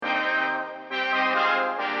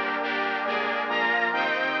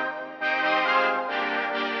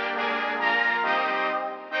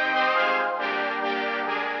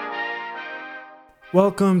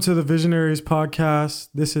Welcome to the Visionaries podcast.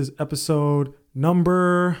 This is episode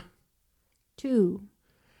number 2.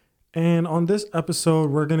 And on this episode,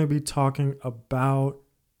 we're going to be talking about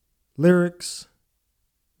lyrics,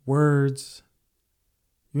 words,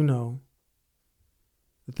 the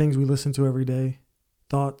things we listen to every day,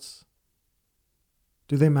 thoughts.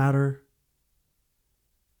 Do they matter?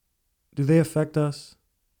 Do they affect us?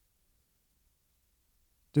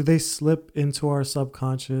 Do they slip into our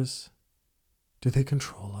subconscious? Do they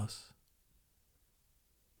control us?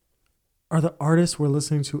 Are the artists we're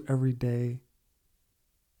listening to every day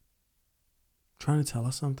trying to tell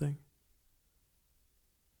us something?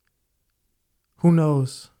 Who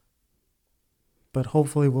knows? But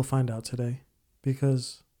hopefully we'll find out today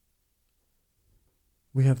because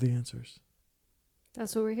we have the answers.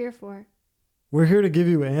 That's what we're here for. We're here to give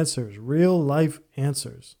you answers, real life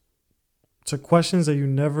answers to questions that you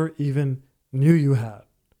never even knew you had.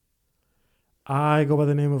 I go by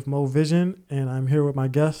the name of Mo Vision, and I'm here with my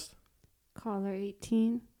guest, Caller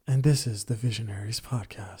 18. and this is the Visionaries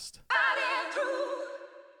podcast.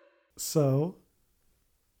 So,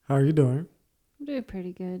 how are you doing? I'm doing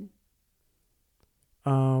pretty good.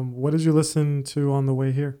 What did you listen to on the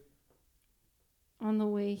way here? On the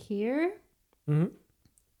way here,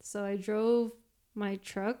 so I drove my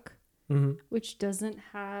truck, which doesn't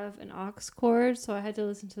have an aux cord, so I had to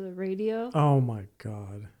listen to the radio. Oh my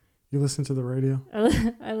God. You listen to the radio?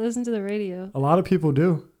 I listen to the radio. A lot of people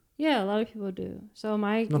do. Yeah, a lot of people do. So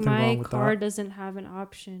my car doesn't have an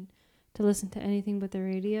option to listen to anything but the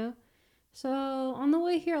radio. So on the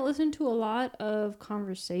way here, I listened to a lot of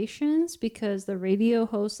conversations because the radio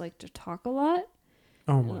hosts like to talk a lot.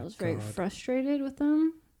 Oh my God. I was very frustrated with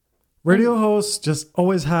them. Radio hosts just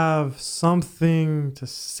always have something to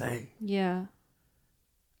say. Yeah.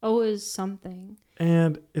 Always something.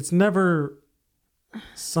 And it's never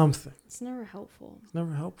something. It's never helpful. It's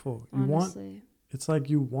never helpful. Honestly. It's like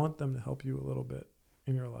you want them to help you a little bit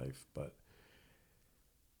in your life, but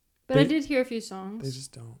I did hear a few songs. They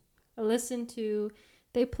just don't. I listened to,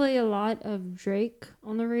 they play a lot of Drake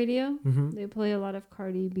on the radio. They play a lot of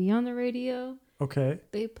Cardi B on the radio. Okay.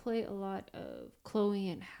 They play a lot of Chloe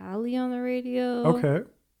and Halle on the radio. Okay.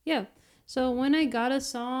 Yeah. So when I got a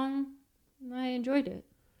song, I enjoyed it.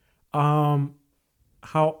 How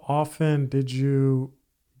often did you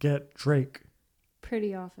get Drake?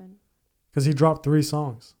 Pretty often. Because he dropped 3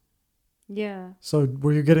 songs. Yeah. So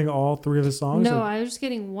were you getting all 3 of the songs? No, I was just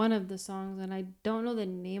getting one of the songs, and I don't know the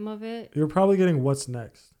name of it. You're probably getting What's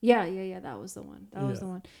Next. Yeah. That was the one. That was the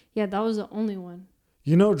one. Yeah, that was the only one.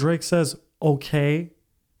 You know Drake says okay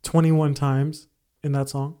 21 times in that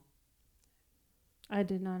song? I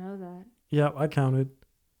did not know that. Yeah, I counted.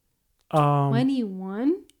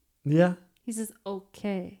 21? Yeah. He says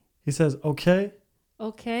okay. He says okay.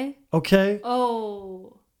 Okay. Okay.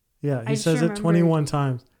 Oh. Yeah, he says it 21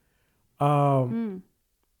 times.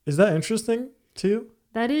 Is that interesting to you?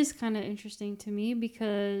 That is kind of interesting to me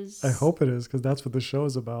because... I hope it is, because that's what the show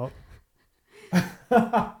is about.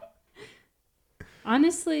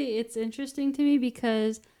 Honestly, it's interesting to me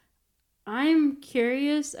because I'm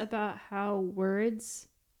curious about how words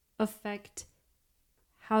affect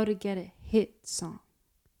how to get a hit song.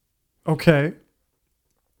 Okay.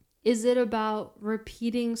 Is it about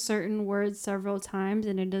repeating certain words several times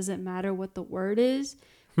and it doesn't matter what the word is?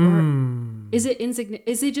 Or is it insignificant?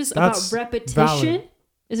 Is it just about repetition? Valid.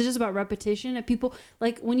 Is it just about repetition? And people,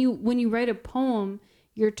 like when you write a poem,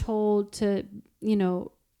 you're told to,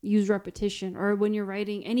 use repetition. Or when you're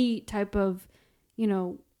writing any type of,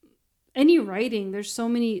 any writing, there's so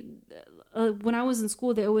many. When I was in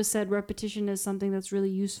school, they always said repetition is something that's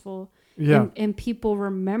really useful. Yeah. And people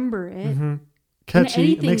remember it.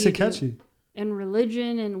 Catchy. It makes it catchy. And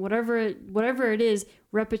religion and whatever it is,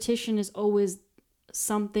 repetition is always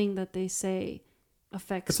something that they say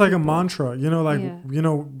affects It's like people. a mantra.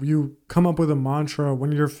 You come up with a mantra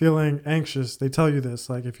when you're feeling anxious. They tell you this.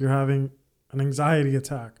 Like if you're having an anxiety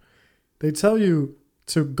attack, they tell you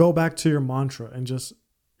to go back to your mantra and just,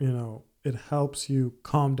 it helps you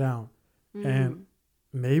calm down. And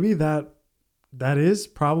maybe that is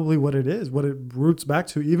probably what it is, what it roots back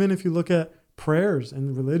to. Even if you look at prayers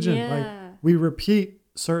and religion, like we repeat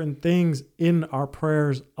certain things in our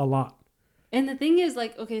prayers a lot. And the thing is,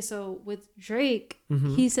 like, okay, so with Drake,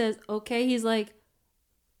 he says, okay, he's like,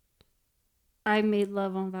 I made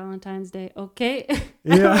love on Valentine's Day, okay?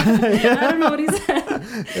 I don't know what he said.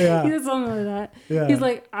 Yeah. He said something like that. Yeah. He's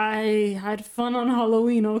like, I had fun on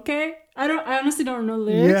Halloween, okay? I honestly don't know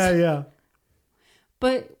lyrics. Yeah.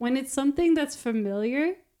 But when it's something that's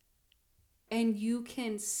familiar and you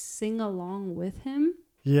can sing along with him,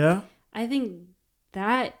 Yeah. I think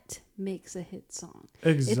that makes a hit song.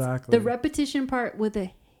 Exactly. The repetition part with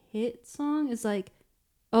a hit song is like,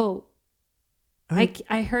 oh,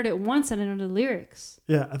 I heard it once and I know the lyrics.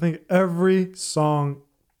 Yeah, I think every song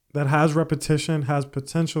that has repetition has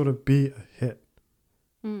potential to be a hit.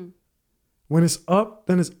 When it's up,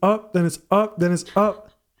 then it's up, then it's up, then it's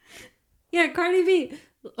up. Yeah, Cardi B.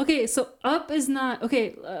 Okay, so up is not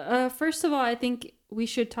okay. First of all, I think we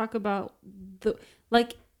should talk about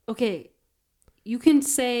okay, you can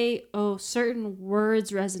say, oh, certain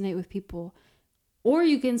words resonate with people, or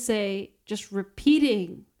you can say just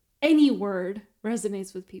repeating any word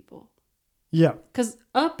resonates with people. Yeah, because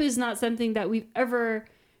up is not something that we've ever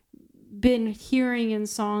been hearing in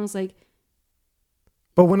songs like.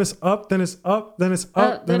 But when it's up, then it's up, then it's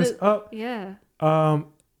up, then it's up. Yeah.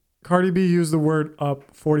 Cardi B used the word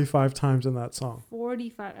up 45 times in that song.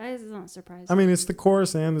 45. That's not surprising. I mean, it's the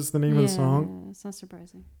chorus and it's the name of the song. Yeah, it's not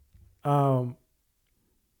surprising.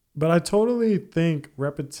 But I totally think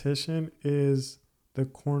repetition is the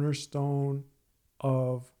cornerstone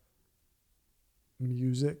of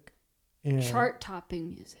music and chart-topping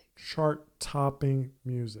music. Chart-topping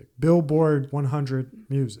music. Billboard 100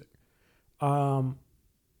 music.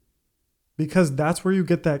 Because that's where you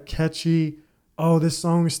get that catchy, oh, this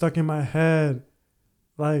song is stuck in my head.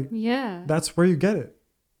 Like, yeah, that's where you get it.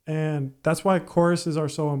 And that's why choruses are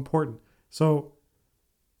so important. So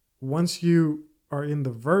once you are in the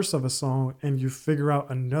verse of a song and you figure out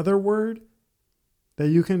another word that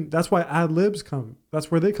you can, that's why ad libs come. That's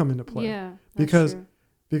where they come into play. Yeah. Because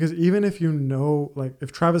even if you know, like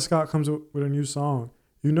if Travis Scott comes with a new song,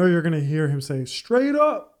 you know you're going to hear him say straight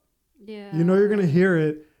up. Yeah. You know you're going to hear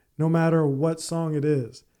it no matter what song it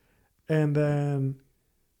is. And then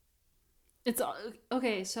it's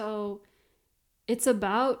okay, so it's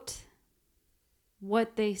about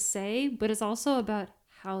what they say, but it's also about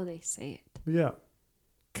how they say it. Yeah.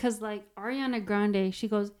 Cause like Ariana Grande, she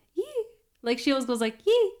goes yee, like she always goes like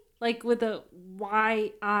yee, like with a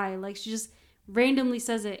Y-I, like she just randomly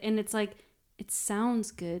says it, and it's like it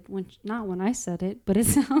sounds good when not when I said it, but it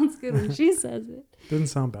sounds good when she says it. Didn't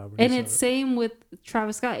sound bad when and you it's said same with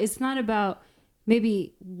Travis Scott. It's not about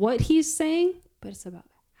maybe what he's saying, but it's about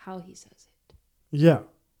how he says it. Yeah.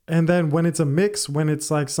 And then when it's a mix, when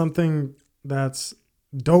it's like something that's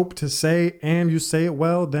dope to say and you say it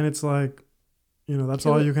well, then it's like, you know, that's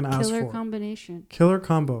all you can ask for. Killer combination. Killer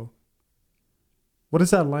combo. What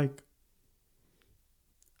is that like?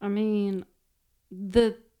 I mean,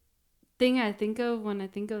 the thing I think of when I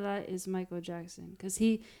think of that is Michael Jackson, because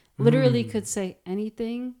he literally could say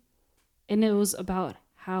anything and it was about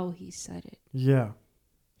how he said it. Yeah.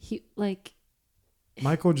 He like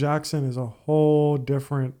Michael Jackson is a whole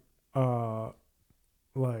different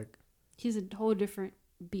like he's a whole different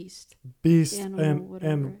beast animal,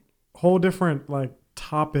 and whole different like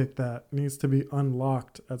topic that needs to be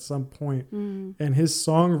unlocked at some point. And his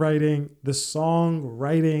songwriting, the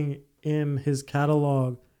songwriting in his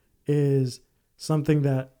catalog is something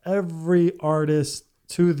that every artist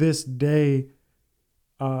to this day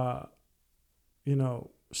you know,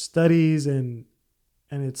 studies, and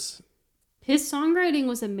it's his songwriting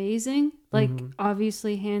was amazing, like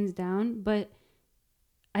obviously hands down, but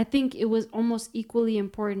I think it was almost equally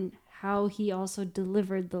important how he also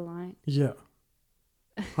delivered the line. Yeah.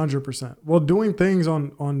 100%. Well, doing things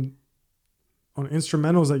on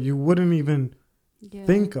instrumentals that you wouldn't even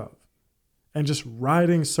think of, and just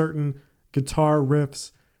writing certain guitar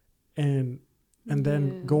riffs and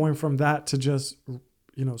then going from that to just,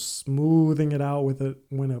 you know, smoothing it out with it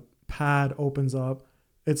when a pad opens up.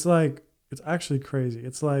 It's like, it's actually crazy.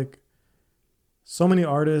 It's like so many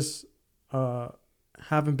artists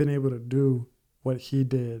haven't been able to do what he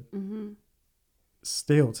did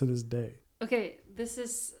still to this day. Okay, this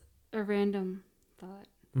is a random thought.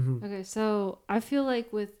 Okay, so I feel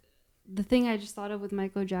like with the thing I just thought of with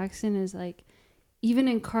Michael Jackson is like, even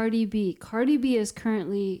in Cardi B is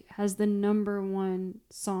currently has the #1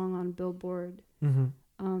 song on Billboard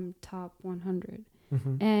top 100.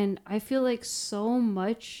 And I feel like so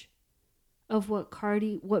much of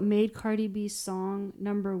what made Cardi B's song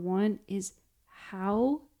 #1 is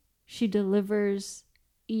how she delivers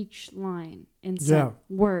each line and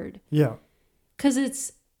word. Yeah. Cause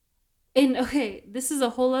it's this is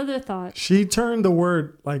a whole other thought. She turned the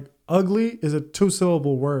word, like ugly is a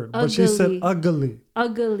 2-syllable word, but she said ugly.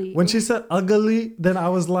 Ugly. When she said ugly, then I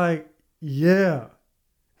was like, yeah.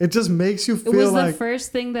 It just makes you feel like... It was the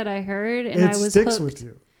first thing that I heard, and I was sticks hooked. With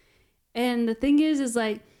you. And the thing is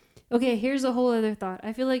like, okay, here's a whole other thought.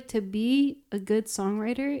 I feel like to be a good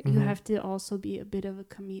songwriter, you have to also be a bit of a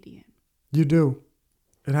comedian. You do.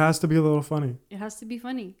 It has to be a little funny. It has to be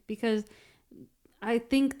funny, because I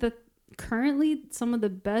think that currently some of the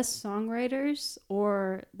best songwriters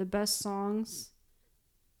or the best songs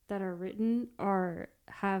that are written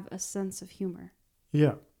have a sense of humor.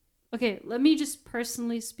 Yeah. Okay, let me just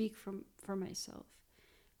personally speak for myself.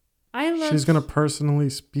 She's going to personally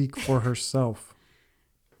speak for herself.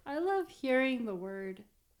 I love hearing the word.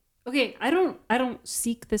 Okay, I don't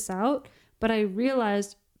seek this out, but I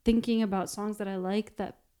realized thinking about songs that I like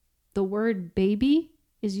that the word baby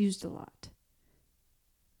is used a lot.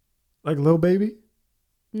 Like Lil Baby?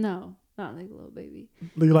 No, not like Lil Baby.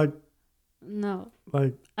 Like no.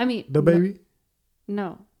 Like I mean the baby?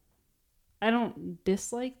 No. I don't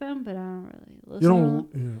dislike them, but I don't really listen You to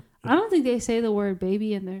don't them. yeah. I don't think they say the word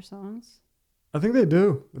baby in their songs. I think they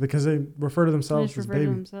do because they refer to themselves as baby.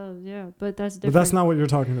 To themselves, yeah, but that's different. But that's not what you're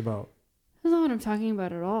talking about. That's not what I'm talking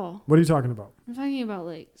about at all. What are you talking about? I'm talking about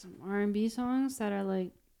like some R&B songs that are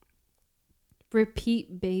like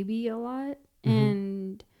repeat baby a lot,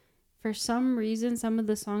 and for some reason, some of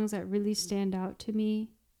the songs that really stand out to me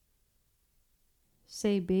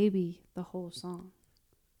say baby the whole song.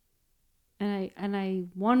 And I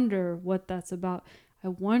wonder what that's about. I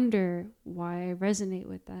wonder why I resonate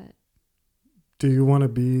with that. Do you want to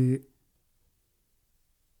be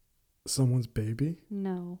someone's baby?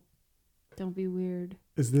 No. Don't be weird.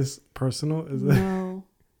 Is this personal? No.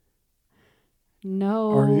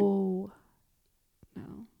 No.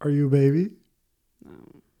 Are you a baby?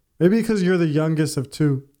 No. Maybe because you're the youngest of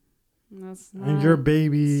two. That's not and you're a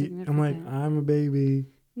baby. I'm like, I'm a baby.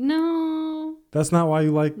 No. That's not why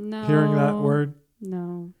you like hearing that word?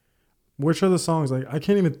 No. Which are the songs? Like, I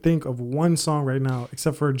can't even think of one song right now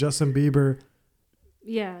except for Justin Bieber.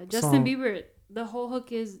 Yeah, Justin Bieber. The whole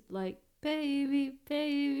hook is like, baby,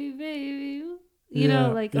 baby, baby. You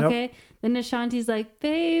know, like, okay. Then Ashanti's like,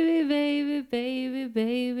 baby, baby, baby,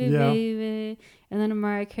 baby, baby. And then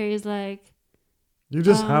Mariah Carey's like, you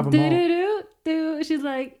just have them all. She's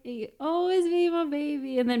like, you always be my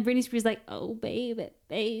baby. And then Britney Spears like, oh, baby,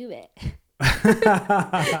 baby.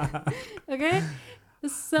 Okay?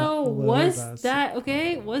 So what's that?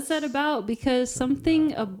 Okay, what's that about? Because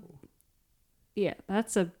something,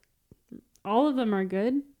 all of them are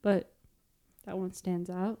good, but that one stands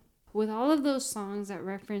out. With all of those songs that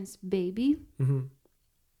reference baby,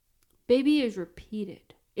 baby is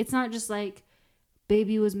repeated. It's not just like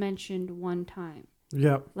baby was mentioned one time.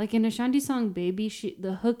 Yep. Like in Ashanti's song Baby,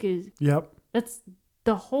 the hook is, that's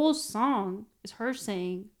the whole song is her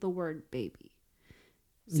saying the word baby.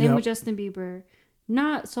 Same with Justin Bieber.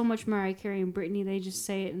 Not so much Mariah Carey and Britney, they just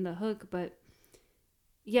say it in the hook, but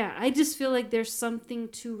yeah, I just feel like there's something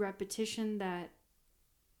to repetition that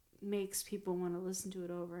makes people want to listen to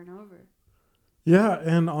it over and over. Yeah,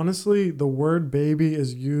 and honestly, the word baby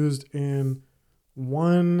is used in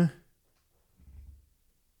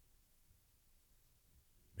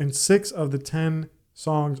 6 of the 10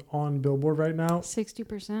 songs on Billboard right now.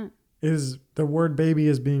 60% is the word baby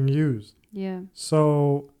is being used. Yeah.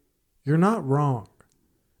 So you're not wrong.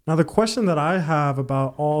 Now, the question that I have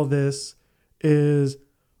about all this is,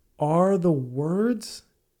 are the words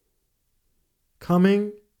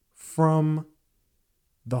coming from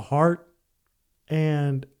the heart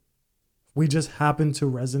and we just happen to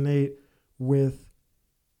resonate with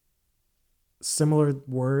similar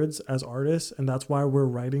words as artists and that's why we're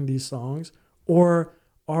writing these songs? Or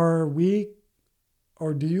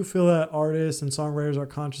do you feel that artists and songwriters are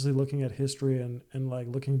consciously looking at history and like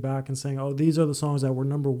looking back and saying, oh, these are the songs that were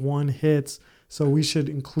 #1 hits, so we should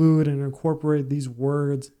include and incorporate these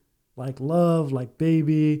words like love, like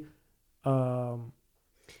baby?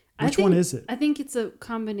 Which one is it? I think it's a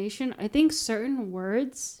combination. I think certain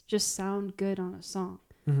words just sound good on a song.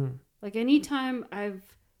 Like anytime I've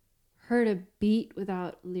heard a beat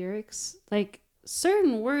without lyrics, like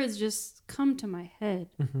certain words just come to my head.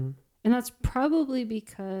 And that's probably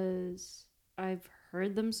because I've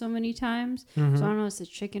heard them so many times. So I don't know if it's the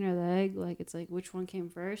chicken or the egg. Like, it's like, which one came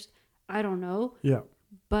first? I don't know. Yeah.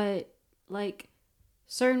 But, like,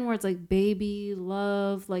 certain words like baby,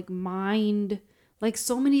 love, like mind, like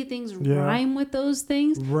so many things rhyme with those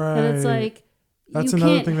things. Right. That it's like, that's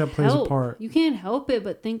another thing that plays a part. You can't help it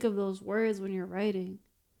but think of those words when you're writing.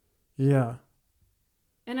 Yeah.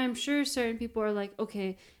 And I'm sure certain people are like,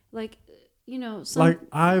 okay, like, you know, like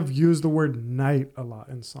I've used the word night a lot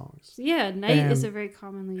in songs. Yeah, night is a very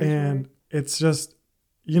commonly used and word. It's just,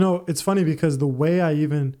 you know, it's funny because the way I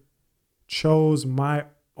even chose my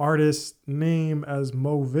artist name as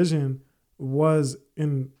Mo Vision was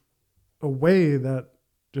in a way that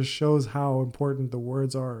just shows how important the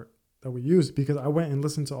words are that we use, because I went and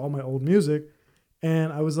listened to all my old music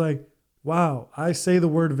and I was like, wow, I say the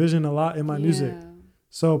word vision a lot in my music.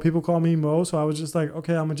 So people call me Mo. So I was just like,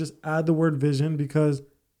 okay, I'm gonna just add the word vision because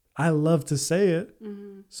I love to say it.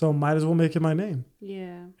 Mm-hmm. So might as well make it my name.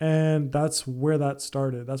 Yeah. And that's where that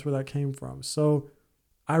started. That's where that came from. So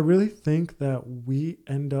I really think that we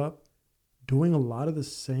end up doing a lot of the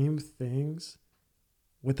same things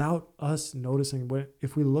without us noticing. When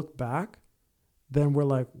if we look back, then we're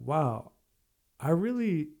like, wow, I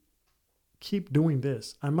really keep doing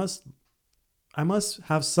this. I must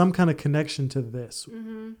have some kind of connection to this,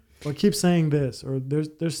 Mm-hmm. or keep saying this, or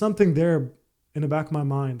there's something there in the back of my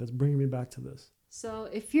mind that's bringing me back to this. So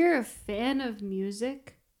if you're a fan of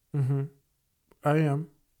music, Mm-hmm. I am.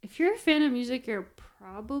 if you're a fan of music, you're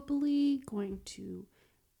probably going to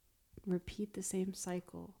repeat the same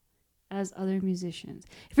cycle as other musicians.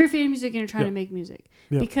 If you're a fan of music and you're trying to make music,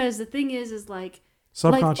 because the thing is like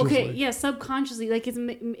subconsciously. Like, okay, yeah, subconsciously, like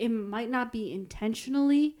it might not be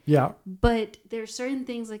intentionally, Yeah. but there's certain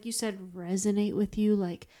things, like you said, resonate with you.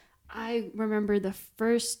 Like I remember the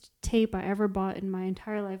first tape I ever bought in my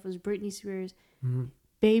entire life was Britney Spears'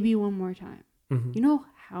 "Baby One More Time." Mm-hmm. You know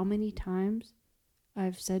how many times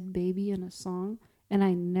I've said "baby" in a song, and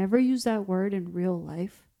I never use that word in real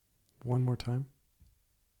life. One more time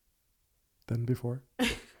than before.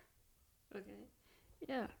 Okay.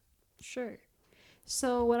 Yeah, sure.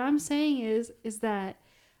 So what I'm saying is that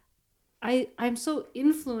I'm so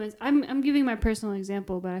influenced. I'm giving my personal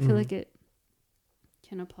example, but I feel like it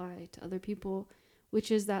can apply to other people, which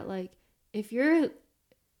is that like if you're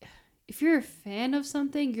a fan of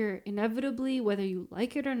something, you're inevitably, whether you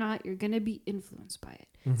like it or not, you're gonna be influenced by it.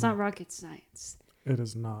 Mm-hmm. It's not rocket science. It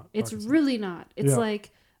is not. It's really not. It's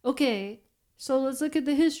like, okay, so let's look at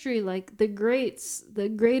the history. Like the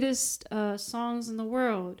greatest songs in the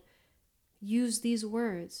world use these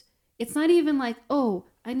words. It's not even like, oh,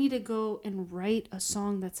 I need to go and write a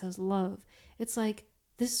song that says love. It's like,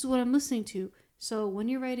 this is what I'm listening to. So when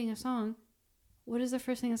you're writing a song, what is the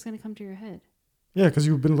first thing that's going to come to your head? Yeah, because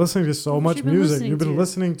you've been listening to so much music. You've been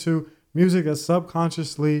listening to music that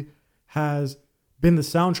subconsciously has been the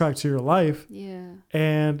soundtrack to your life. Yeah.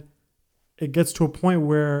 And it gets to a point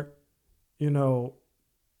where, you know,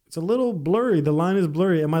 it's a little blurry. The line is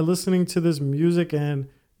blurry. Am I listening to this music and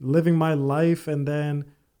living my life, and then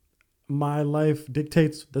my life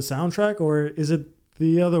dictates the soundtrack, or is it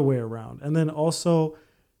the other way around? And then also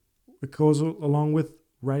it goes along with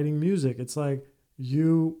writing music. It's like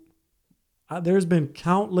there's been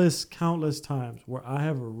countless times where I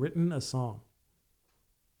have written a song,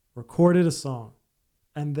 recorded a song,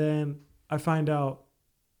 and then I find out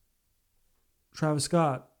Travis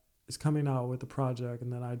Scott is coming out with a project,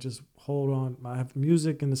 and then I just hold on. I have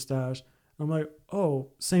music in the stash. I'm like, oh,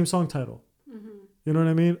 same song title. Mm-hmm. You know what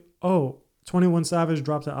I mean? Oh, 21 Savage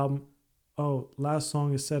dropped an album. Oh, last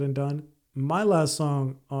song is Said and Done. My last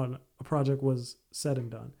song on a project was Said and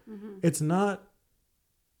Done. Mm-hmm. It's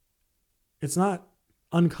not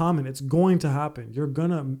uncommon. It's going to happen. You're going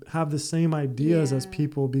to have the same ideas as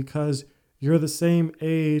people because you're the same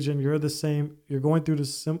age and you're going through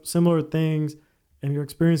the similar things and you're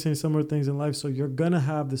experiencing similar things in life. So you're going to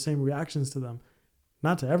have the same reactions to them.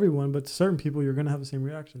 Not to everyone, but to certain people, you're going to have the same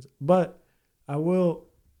reactions. But the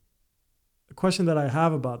question that I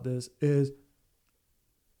have about this is,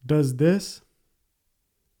 does this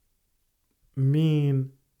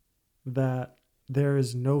mean that there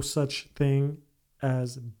is no such thing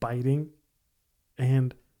as biting?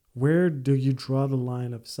 And where do you draw the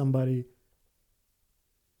line of somebody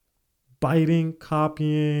biting,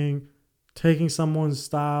 copying, taking someone's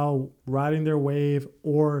style, riding their wave,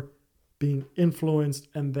 or being influenced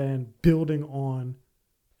and then building on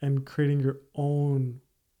and creating your own,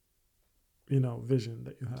 vision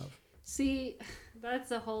that you have? See,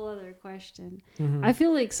 that's a whole other question. Mm-hmm. I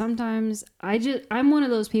feel like sometimes I'm one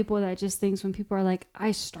of those people that just thinks when people are like,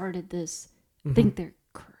 I started this, think they're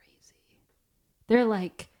crazy. They're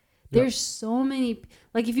like, there's so many,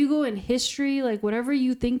 like if you go in history, like whatever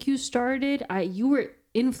you think you started, you were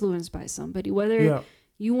influenced by somebody, whether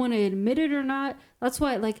you want to admit it or not. That's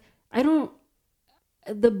why, like,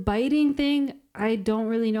 the biting thing, I don't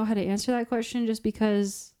really know how to answer that question just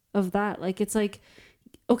because of that. Like, it's like,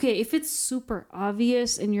 okay, if it's super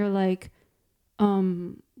obvious and you're like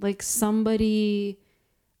somebody,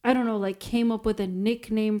 I don't know, like came up with a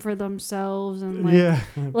nickname for themselves and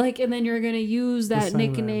and then you're going to use that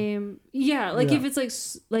nickname. If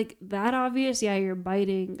it's like that obvious, you're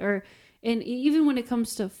biting. And even when it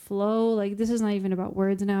comes to flow, like this is not even about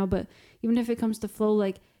words now, but even if it comes to flow,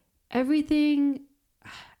 like everything,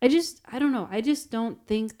 I don't know. I just don't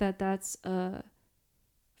think that that's a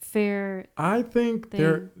fair I think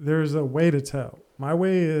there's a way to tell. My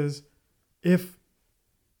way is, if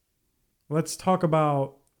let's talk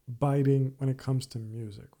about biting when it comes to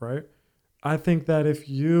music, right? I think that if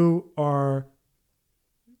you are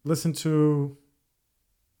listen to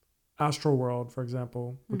Astroworld, for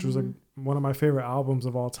example, which was one of my favorite albums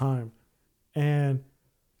of all time, and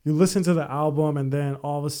you listen to the album and then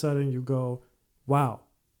all of a sudden you go, wow,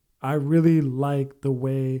 I really like the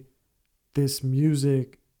way this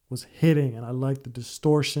music was hitting, and I like the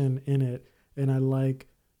distortion in it, and I like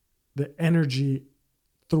the energy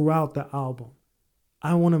throughout the album.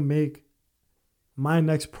 I want to make my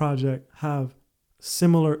next project have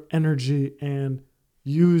similar energy and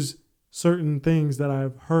use certain things that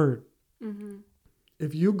I've heard.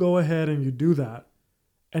 If you go ahead and you do that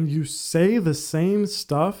and you say the same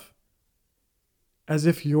stuff as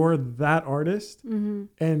if you're that artist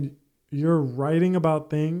and you're writing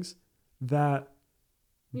about things that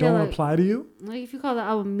don't apply to you. Like if you call the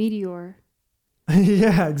album Meteor.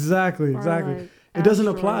 Yeah, exactly. Like it doesn't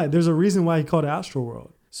apply. Asteroid. There's a reason why he called it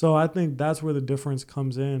Astroworld. So I think that's where the difference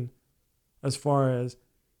comes in as far as,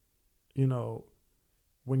 you know,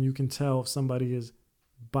 when you can tell if somebody is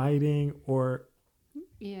biting or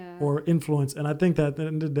influence. And I think that at the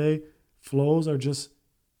end of the day, flows are just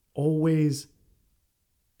always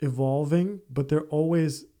evolving, but they're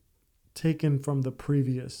always taken from the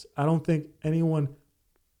previous. I don't think anyone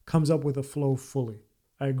comes up with a flow fully.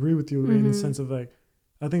 I agree with you in the sense of like,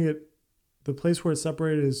 I think the place where it's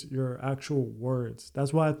separated is your actual words.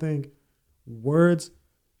 That's why I think words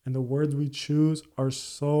and the words we choose are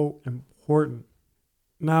so important.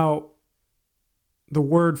 Now, the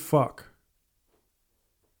word fuck.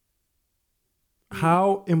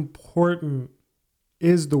 How important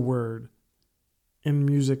is the word in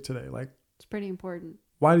music today? Like, it's pretty important.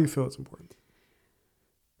 Why do you feel it's important?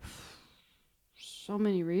 So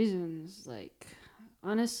many reasons. Like,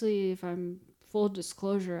 honestly, if I'm full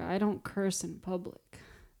disclosure, I don't curse in public.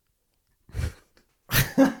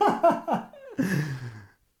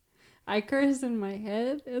 I curse in my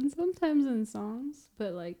head and sometimes in songs,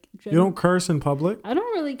 but like... You don't curse in public? I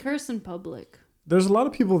don't really curse in public. There's a lot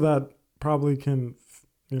of people that probably can,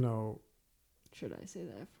 you know... Should I say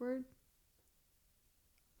the F word?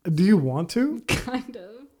 Do you want to? Kind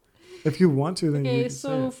of. If you want to, then you can say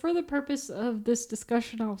it. Okay, so for the purpose of this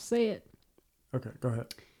discussion, I'll say it. Okay, go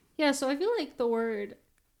ahead. Yeah, so I feel like the word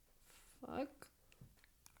fuck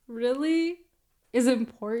really is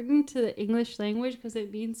important to the English language because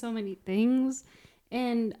it means so many things.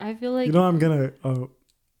 And I feel like... You know, I'm going to... Oh,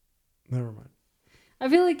 never mind. I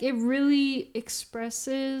feel like it really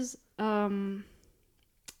expresses so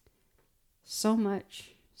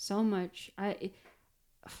much. So much. I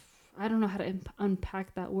don't know how to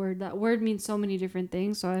unpack that word. That word means so many different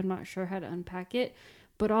things, so I'm not sure how to unpack it.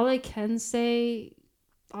 But all I can say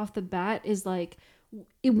off the bat is like,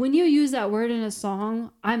 when you use that word in a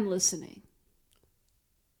song, I'm listening.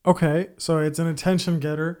 Okay, so it's an attention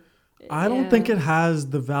getter. I don't think it has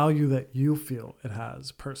the value that you feel it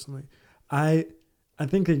has personally. I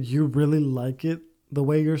think that you really like it the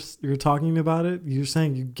way you're talking about it. You're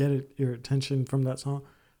saying you get it, your attention from that song.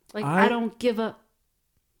 Like, I don't give up.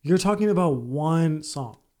 You're talking about one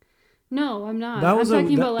song. No, I'm not. I'm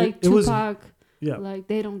talking about like Tupac. Yeah. Like,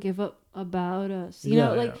 they don't give up about us. You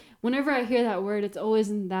know, like whenever I hear that word, it's always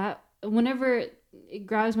in that. Whenever it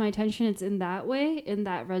grabs my attention, it's in that way, and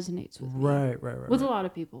that resonates with me. Right. With a lot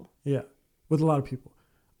of people. Yeah, with a lot of people.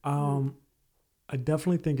 I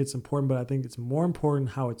definitely think it's important, but I think it's more important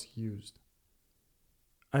how it's used.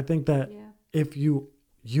 I think that if you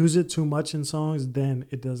use it too much in songs, then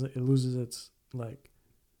it loses its like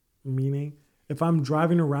meaning. If I'm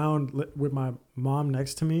driving around with my mom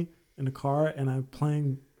next to me in the car and I'm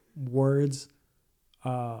playing words,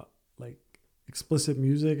 like explicit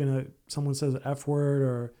music, and someone says F word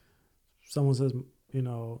or someone says, you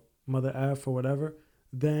know, mother F or whatever,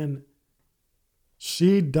 then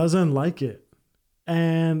she doesn't like it.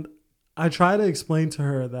 And I try to explain to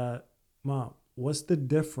her that, Mom, what's the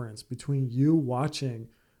difference between you watching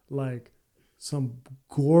like some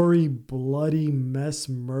gory, bloody mess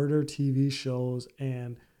murder TV shows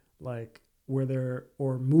and like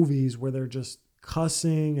or movies where they're just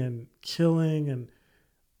cussing and killing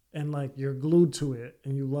and like you're glued to it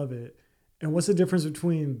and you love it. And what's the difference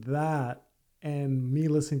between that and me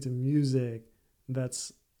listening to music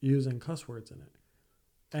that's using cuss words in it?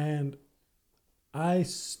 And I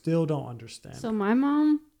still don't understand. So my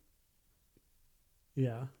mom...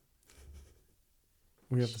 Yeah.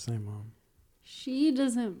 We have the same mom. She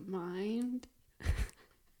doesn't mind.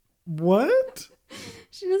 What?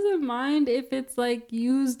 She doesn't mind if it's like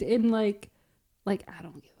used in like I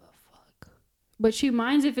don't give a fuck. But she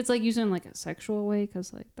minds if it's like used in like a sexual way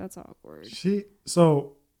because like that's awkward.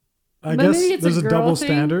 So I but guess maybe it's there's a double thing.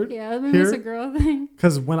 standard. Yeah, maybe it's a girl thing.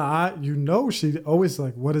 Because when she always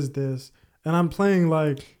like, what is this? And I'm playing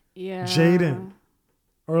like Jaden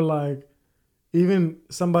or like even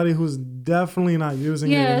somebody who's definitely not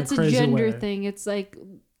using it in a crazy way. Yeah, it's a gender thing. It's like,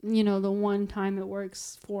 the one time it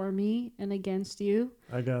works for me and against you.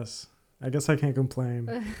 I guess I can't complain.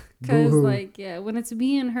 Because when it's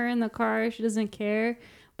me and her in the car, she doesn't care.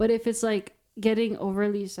 But if it's like getting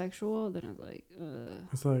overly sexual, then I'm like,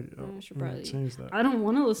 it's like, I should probably change that. I don't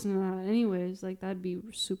want to listen to that anyways. Like, that'd be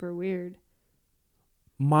super weird.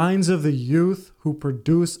 Minds of the youth who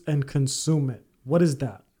produce and consume it. What is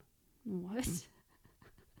that? What?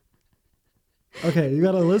 Okay, you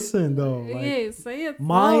gotta listen though. Like, hey, say it.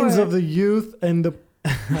 Minds of the youth and the.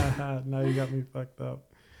 Now you got me fucked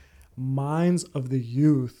up. Minds of the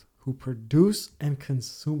youth who produce and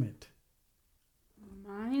consume it.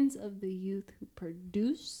 Minds of the youth who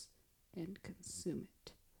produce and consume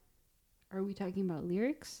it. Are we talking about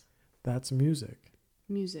lyrics? That's music.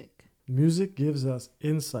 Music gives us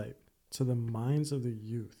insight to the minds of the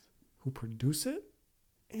youth who produce it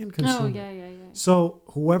and consume it. Yeah. So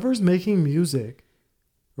whoever's making music,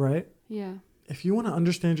 right? Yeah. If you want to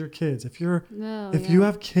understand your kids, if you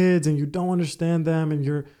have kids and you don't understand them and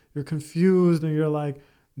you're confused and you're like,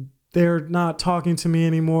 they're not talking to me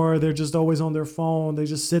anymore, they're just always on their phone, they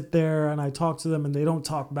just sit there and I talk to them and they don't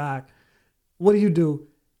talk back. What do?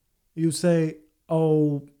 You say,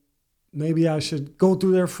 oh, maybe I should go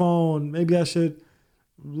through their phone. Maybe I should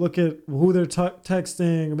look at who they're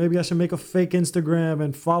texting. Or maybe I should make a fake Instagram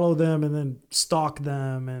and follow them and then stalk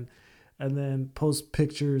them and then post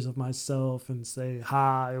pictures of myself and say,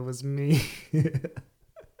 hi, it was me.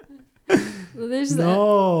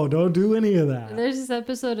 Don't do any of that. There's this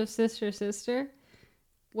episode of Sister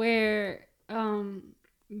where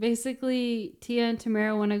basically Tia and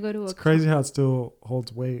Tamara want to go to It's crazy how it still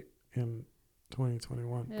holds weight in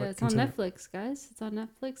 2021. Yeah, it's on Netflix, guys. It's on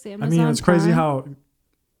Netflix. Amazon I mean, it's crazy Prime. how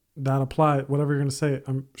that applies. Whatever you're going to say,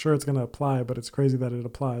 I'm sure it's going to apply, but it's crazy that it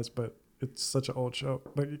applies. But it's such an old show.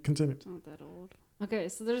 But you continue. It's not that old. Okay,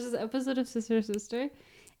 so there's this episode of Sister,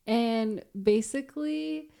 and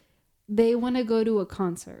basically they want to go to a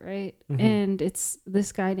concert, right? Mm-hmm. And it's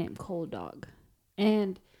this guy named Cold Dog.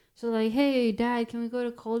 And so like, hey, Dad, can we go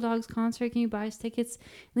to Cold Dog's concert? Can you buy us tickets?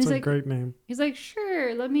 And it's a great name. He's like,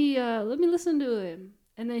 sure, let me listen to him.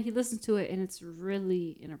 And then he listens to it, and it's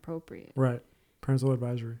really inappropriate. Right. Parental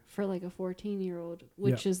advisory. For like a 14-year-old,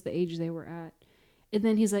 which is the age they were at. And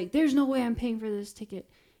then he's like, there's no way I'm paying for this ticket.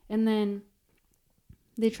 And then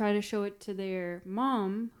they try to show it to their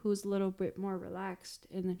mom, who's a little bit more relaxed.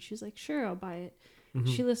 And then she's like, sure, I'll buy it.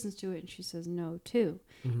 Mm-hmm. She listens to it, and she says no, too.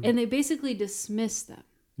 Mm-hmm. And they basically dismiss them.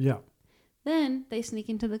 Yeah. Then they sneak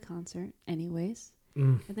into the concert anyways.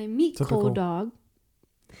 And they meet Cold Dog.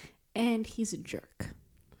 And he's a jerk.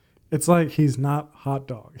 It's like he's not Hot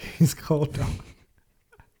Dog. He's Cold Dog.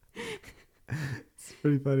 It's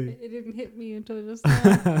pretty funny. It didn't hit me until just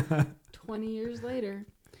now. 20 years later.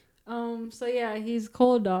 So yeah, he's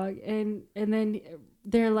Cold Dog. And then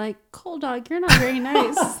they're like, Cold Dog, you're not very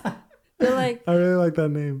nice. They're like, I really like that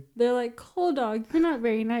name. They're like, Cold Dog, you're not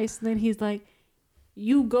very nice. And then he's like,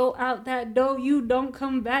 you go out that door, you don't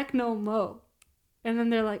come back no more. And then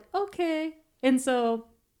they're like, okay. And so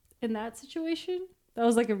in that situation, that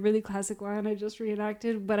was like a really classic line I just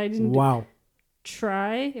reenacted, but I didn't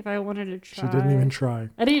try if I wanted to try. She didn't even try.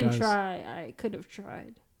 I didn't try. I could have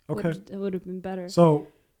tried. Okay. It would have been better. So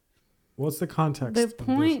what's the context? The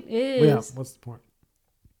point is... what's the point?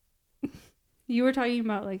 You were talking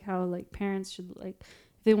about like how like parents should, like,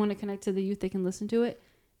 if they want to connect to the youth, they can listen to it.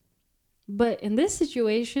 But in this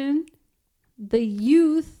situation, the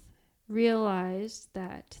youth realized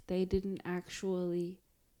that they didn't actually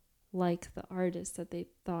like the artist that they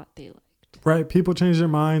thought they liked. Right. People change their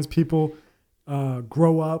minds. People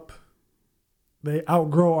grow up. They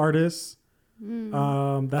outgrow artists.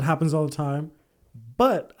 That happens all the time.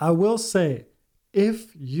 But I will say,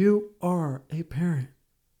 if you are a parent,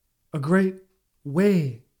 a great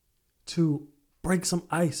way to break some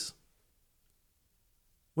ice,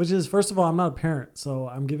 which is, first of all, I'm not a parent, so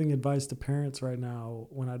I'm giving advice to parents right now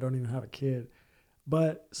when I don't even have a kid.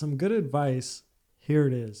 But some good advice, here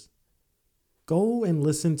it is. Go and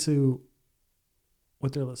listen to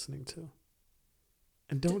what they're listening to.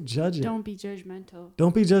 And don't judge it. Don't be judgmental.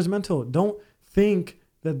 Don't be judgmental. Don't think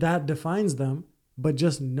that defines them, but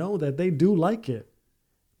just know that they do like it.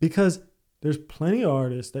 Because there's plenty of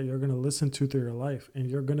artists that you're going to listen to through your life, and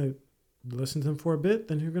you're going to listen to them for a bit,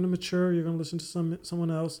 then you're going to mature, you're going to listen to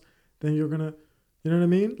someone else, then you're going to, you know what I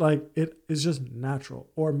mean? Like, it is just natural.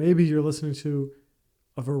 Or maybe you're listening to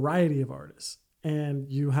a variety of artists, and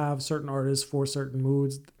you have certain artists for certain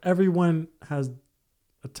moods. Everyone has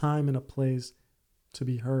a time and a place to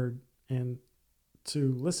be heard and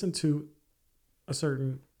to listen to a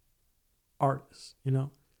certain artist, you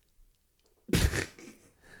know?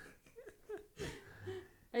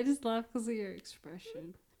 I just laugh because of your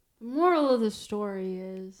expression. The moral of the story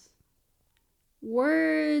is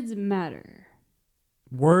words matter.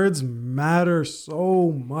 Words matter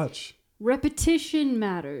so much. Repetition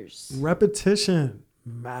matters. Repetition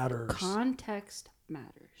matters. Context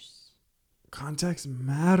matters. Context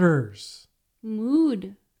matters.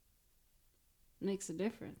 Mood makes a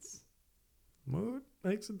difference. Mood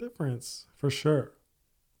makes a difference, for sure.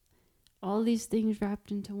 All these things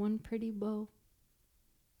wrapped into one pretty bow.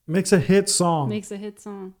 Makes a hit song. Makes a hit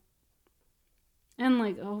song. And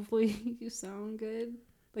like, hopefully you sound good.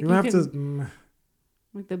 Like you have to...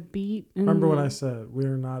 Like the beat. And remember what I said.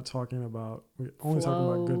 We're not talking about... We're only talking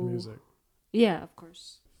about good music. Yeah, of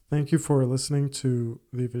course. Thank you for listening to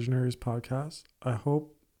the Visionaries podcast. I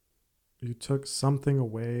hope you took something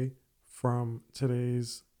away from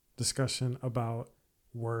today's discussion about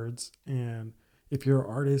words. And if you're an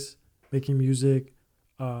artist making music,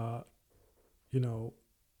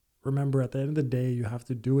 remember at the end of the day, you have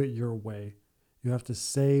to do it your way. You have to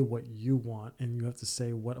say what you want, and you have to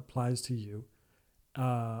say what applies to you.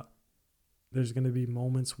 There's going to be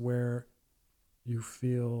moments where you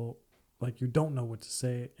feel like you don't know what to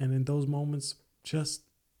say. And in those moments, just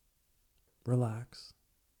relax,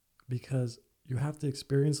 because you have to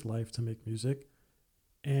experience life to make music.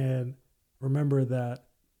 And remember that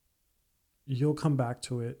you'll come back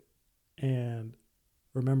to it. And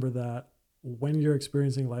remember that when you're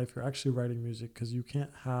experiencing life, you're actually writing music, because you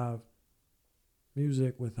can't have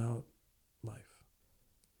music without life.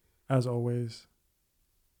 As always,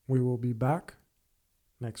 we will be back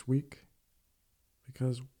next week,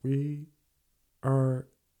 because we are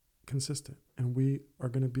consistent and we are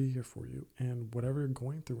going to be here for you. And whatever you're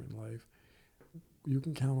going through in life, you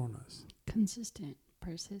can count on us. Consistent,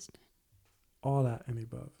 persistent. All that and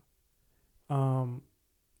above.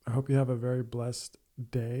 I hope you have a very blessed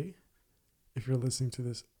day. If you're listening to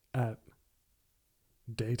this at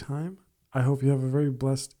daytime, I hope you have a very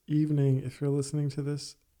blessed evening if you're listening to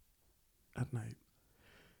this at night.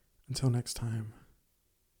 Until next time.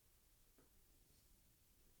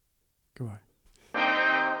 Goodbye.